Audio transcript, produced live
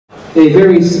a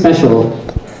very special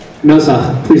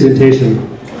Nusach presentation.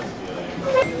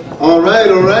 All right,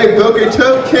 Boker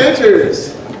Tov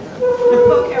cantors.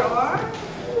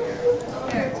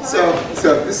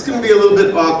 So this is going to be a little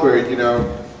bit awkward, you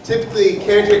know. Typically,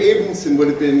 Cantor Abramson would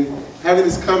have been having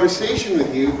this conversation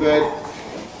with you, but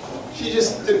she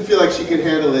just didn't feel like she could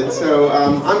handle it, so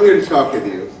I'm here to talk with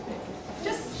you.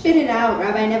 Just spit it out,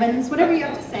 Rabbi Nevins, whatever you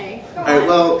have to say. Go All right,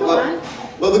 on.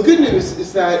 Well, the good news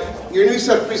is that your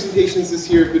Nusach presentations this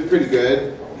year have been pretty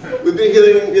good. We've been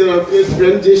hearing, you know, good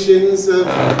renditions of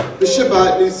the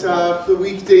Shabbat Nusach, the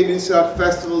weekday Nusach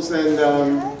festivals, and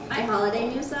High holiday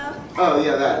Nusach. Oh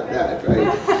yeah, that right.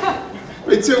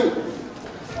 Right. So,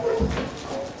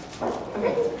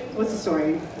 Okay, what's the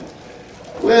story?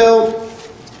 well,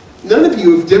 none of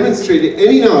you have demonstrated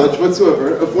any knowledge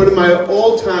whatsoever of one of my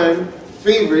all-time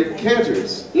favorite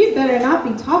cantors. You'd better not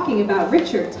be talking about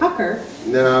Richard Tucker.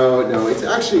 No, it's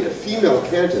actually a female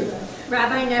cantor.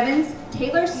 Rabbi Nevins,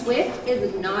 Taylor Swift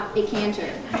is not a cantor.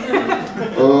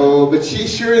 Oh, but she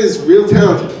sure is real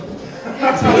talented.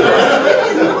 Taylor Swift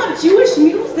is not Jewish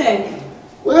music.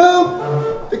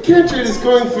 Well, the cantor is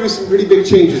going through some pretty big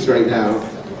changes right now.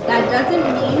 That doesn't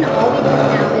mean all we do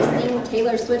now is sing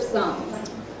Taylor Swift songs.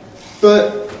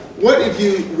 But what if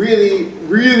you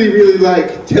really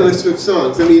like Taylor Swift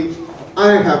songs? I mean,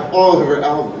 I have all of her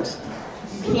albums.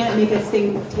 You can't make us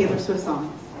sing Taylor Swift songs.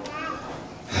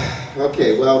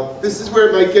 Okay, well, this is where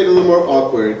it might get a little more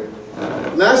awkward.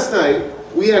 Last night,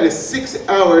 we had a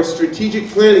 6-hour strategic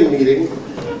planning meeting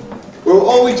where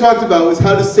all we talked about was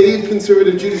how to save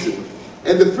conservative Judaism.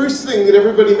 And the first thing that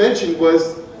everybody mentioned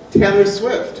was Taylor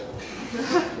Swift.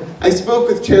 I spoke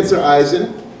with Chancellor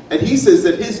Eisen, and he says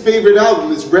that his favorite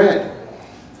album is Red.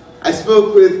 I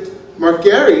spoke with Mark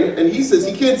Gary, and he says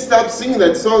he can't stop singing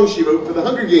that song she wrote for the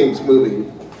Hunger Games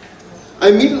movie. I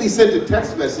immediately sent a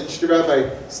text message to Rabbi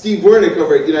Steve Wernick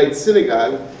over at United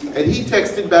Synagogue, and he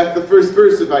texted back the first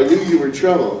verse of I Knew You Were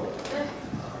Trouble.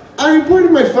 I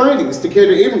reported my findings to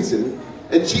Cantor Abramson,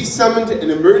 and she summoned an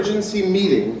emergency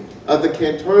meeting of the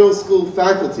Cantorial School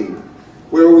faculty,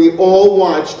 where we all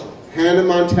watched Hannah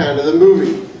Montana the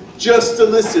movie, just to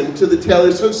listen to the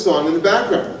Taylor Swift song in the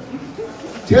background.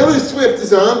 Taylor Swift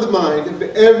is on the mind of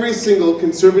every single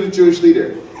conservative Jewish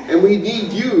leader, and we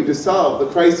need you to solve the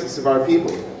crisis of our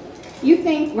people. You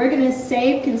think we're going to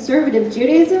save conservative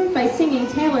Judaism by singing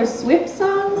Taylor Swift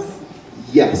songs?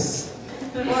 Yes.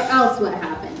 Or else what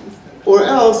happens? Or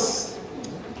else,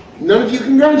 none of you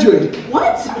can graduate.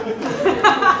 What?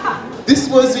 This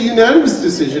was a unanimous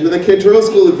decision of the Cantorial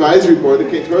School Advisory Board, the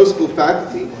Cantorial School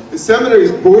faculty, the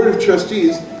seminary's Board of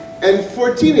Trustees, and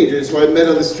 4 teenagers who I met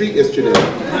on the street yesterday.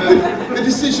 The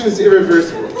decision is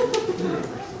irreversible.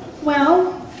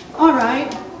 Well, all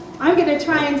right. I'm going to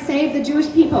try and save the Jewish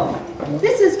people.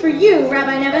 This is for you,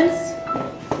 Rabbi Nevins.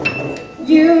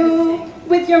 You,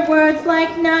 with your words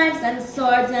like knives and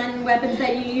swords and weapons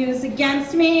that you use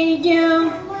against me,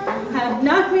 you have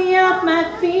knocked me off my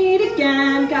feet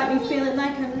again, got me feeling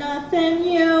like I'm nothing.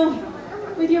 You,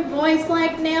 with your voice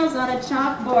like nails on a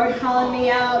chalkboard, calling me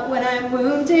out when I'm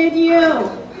wounded. You,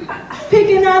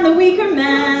 picking on the weaker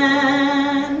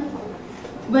man.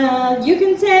 Well, you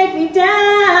can take me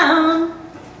down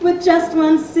with just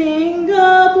one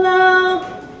single blow,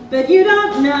 but you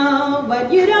don't know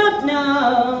what you don't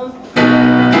know.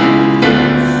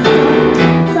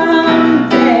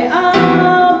 Someday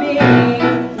I'll be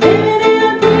living in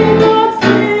a big old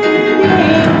city,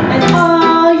 and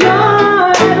all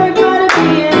you're ever gonna be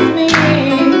is me.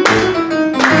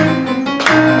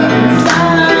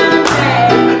 Someday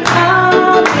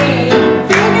I'll be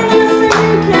big enough so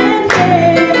you can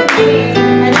hear me,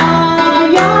 and all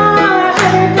you're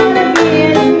ever gonna be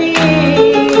is me.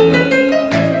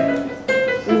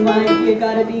 Why you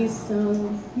gotta be so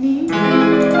mean?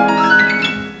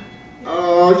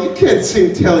 Oh, you can't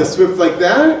sing Taylor Swift like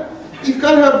that. You've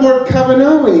got to have more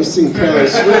kavanah when you sing Taylor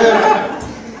Swift.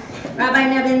 Rabbi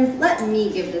Nevins, let me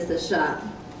give this a shot.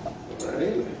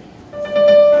 Right.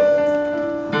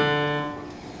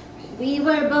 We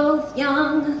were both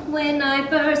young when I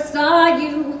first saw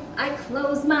you. I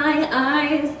close my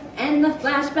eyes and the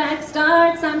flashback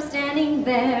starts. I'm standing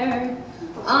there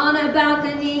on a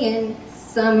balcony in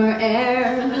summer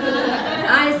air.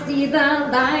 I see the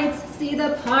lights, see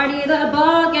the party, the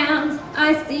ball gowns.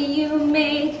 I see you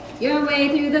make your way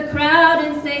through the crowd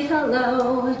and say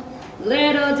hello.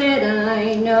 Little did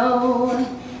I know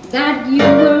that you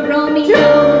were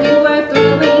Romeo, you were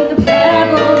throwing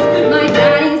pebbles. My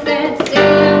daddy said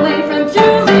stay away from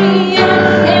Julia,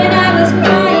 and I was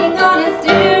crying on a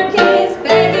staircase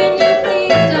begging you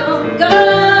please don't go.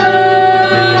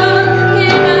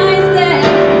 And I said,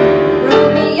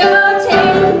 Romeo,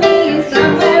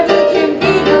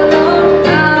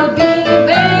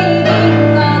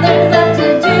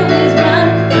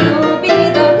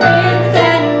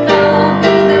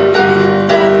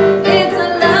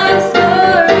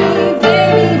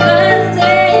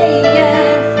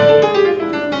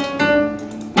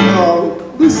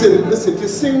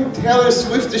 Taylor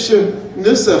Swiftische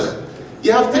Nusach.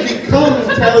 You have to become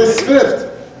Taylor Swift.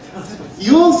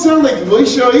 You all sound like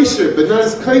Moshe Isher, but not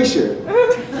as kosher.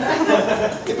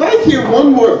 If I hear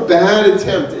one more bad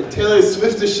attempt at Taylor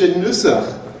Swiftische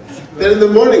Nusach, then in the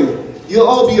morning, you'll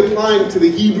all be applying to the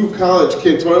Hebrew College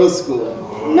Cantorial School.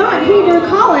 Not Hebrew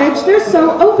College. They're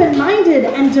so open-minded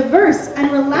and diverse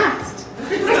and relaxed.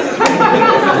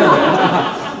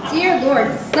 Dear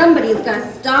Lord, somebody's got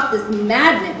to stop this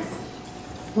madness.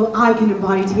 Well, I can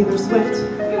embody Taylor Swift.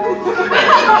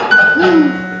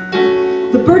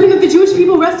 The burden of the Jewish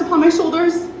people rests upon my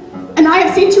shoulders, and I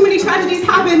have seen too many tragedies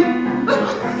happen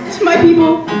to my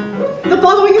people. The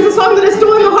following is a song that has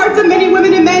stolen the hearts of many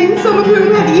women and men, some of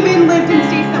whom have even lived in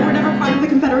states that were never part of the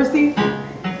Confederacy.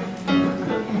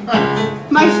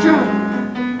 Maestro.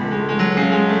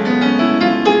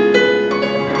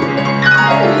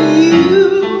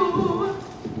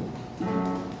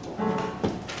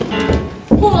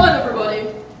 Hold on, everybody.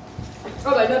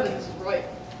 Rabbi Nevins is right.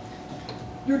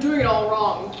 You're doing it all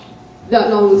wrong. That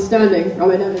notwithstanding,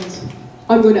 Rabbi Nevins,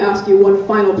 I'm going to ask you one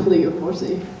final plea of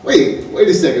mercy. Wait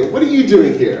a second. What are you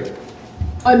doing here?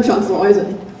 I'm Chancellor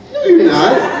Eisen. No, you're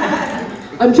not.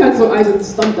 I'm Chancellor Eisen's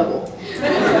stunt double.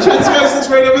 Chancellor Eisen's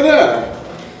right over there.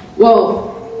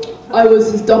 Well, I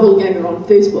was his dopple-gänger on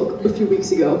Facebook a few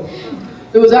weeks ago.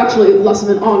 It was actually less of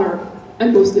an honor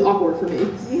and mostly awkward for me.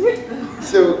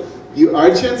 So, you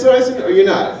are Chancellor Eisen, or you're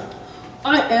not?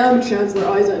 I am Chancellor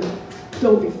Eisen.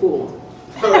 Don't be fooled.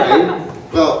 All right.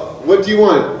 Well, what do you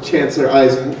want, Chancellor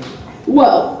Eisen?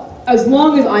 Well, as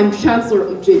long as I'm Chancellor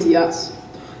of JTS,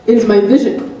 it is my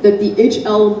vision that the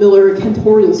H.L. Miller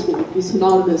Cantorial School be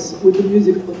synonymous with the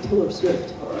music of Taylor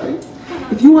Swift. All right.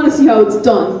 If you want to see how it's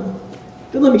done,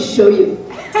 then let me show you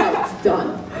how it's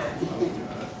done.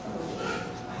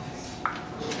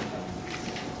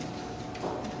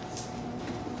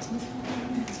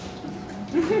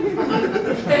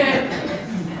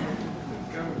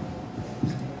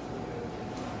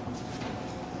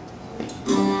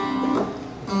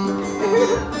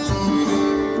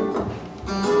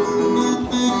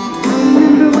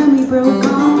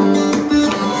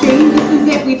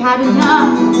 We've had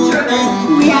enough.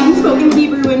 We hadn't spoken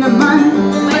Hebrew in a month.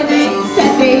 When they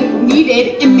said they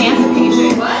needed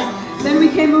emancipation. What? Then we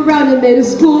came around and made a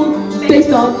school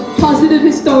based on positive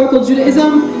historical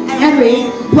Judaism, and we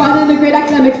brought in a great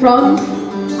academic from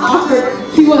Oxford.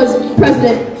 He was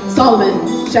President Solomon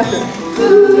Schechter.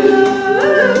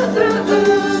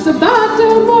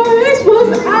 Sabata Morris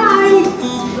was I.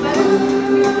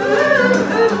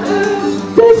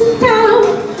 This town,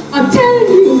 I'm telling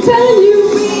you,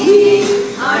 we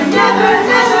are never,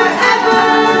 ever, ever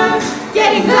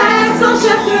getting back on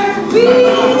Schechter. We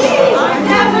are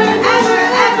never, ever,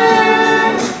 ever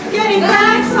getting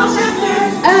back on Schechter.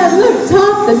 Adler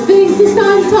top, then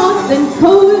Finkelstein top, then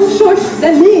Cohen short,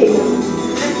 then me.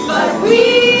 But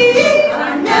we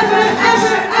are never,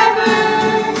 ever, ever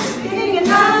getting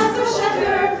back on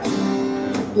Schechter.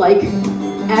 Like,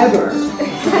 ever.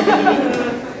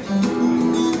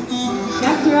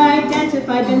 Schechter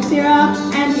identified Ben Sirach,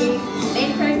 and he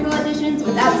Made critical additions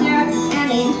without Xerox, and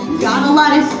he got a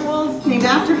lot of schools named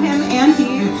after him, and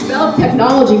he developed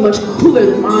technology much cooler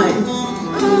than mine.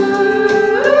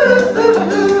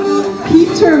 He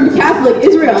termed Catholic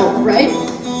Israel, right?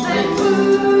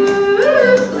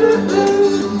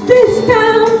 This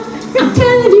town, I'm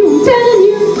telling you,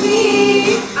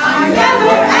 we are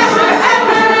never, ever,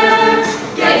 ever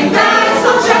getting back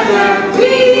on Schechter.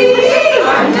 We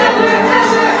are never,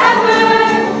 ever, ever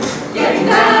getting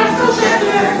back on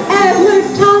Schechter. Edward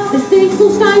taught, then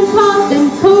Finkelstein taught, then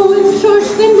Cohen short,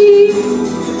 then me.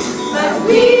 But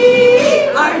we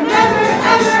are never,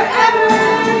 ever, ever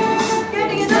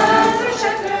getting another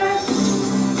Schechter.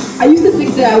 I used to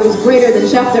think that I was greater than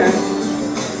Schechter.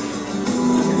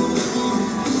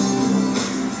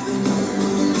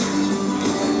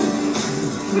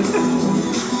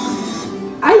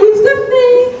 I used to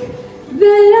think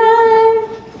that I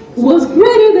was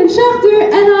greater than Schechter,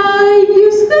 and I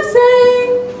used to say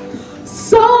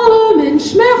Solomon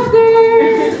Schmechter.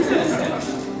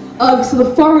 So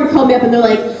the forward called me up and they're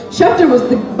like, Schechter was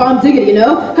the bomb diggity, you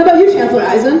know? How about you, Chancellor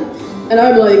Eisen? And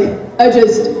I'm like, I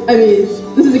mean,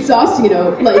 this is exhausting, you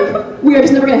know? Like, we are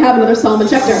just never gonna have another Solomon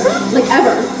Schechter. Like,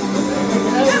 ever.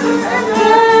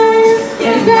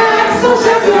 Getting back, so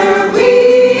Schechter,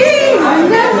 we are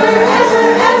never, ever,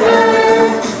 ever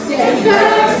getting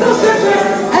back, so Schechter.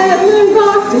 Evelyn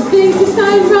rocked and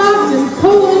Finkelstein rocked and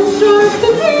Cohen short the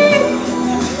me.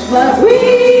 But we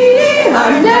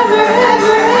are never,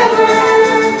 ever, ever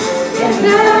getting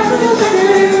back, so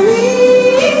Schechter. We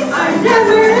are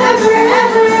never, ever,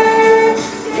 ever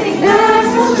getting back,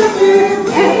 so Schechter.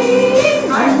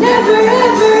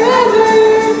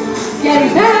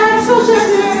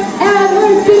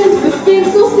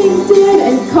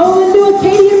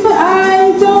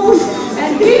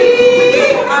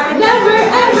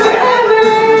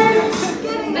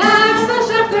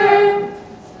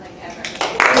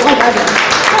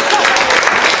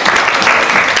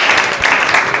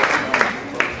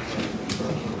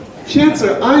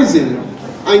 Chancellor Eisen,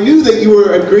 I knew that you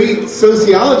were a great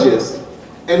sociologist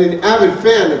and an avid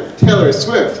fan of Taylor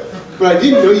Swift, but I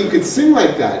didn't know you could sing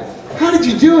like that. How did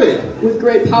you do it? With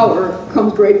great power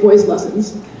comes great voice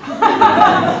lessons.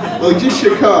 Well, just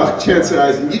your call, Chancellor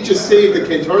Eisen. You just saved the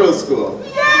cantorial school.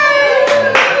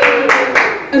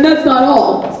 And that's not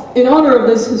all. In honor of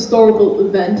this historical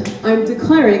event, I'm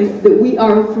declaring that we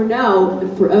are, for now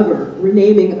and forever,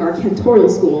 renaming our cantorial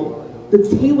school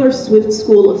the Taylor Swift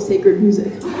School of Sacred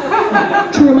Music,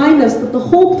 to remind us that the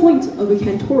whole point of a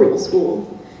cantorial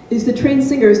school is to train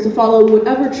singers to follow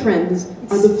whatever trends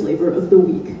are the flavor of the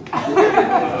week.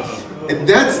 And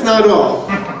that's not all.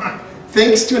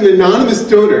 Thanks to an anonymous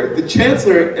donor, the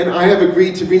Chancellor and I have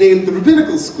agreed to rename the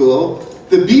rabbinical school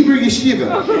the Bieber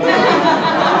Yeshiva,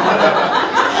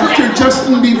 after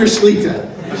Justin Bieber Shlita.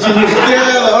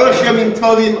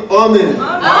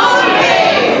 Amen.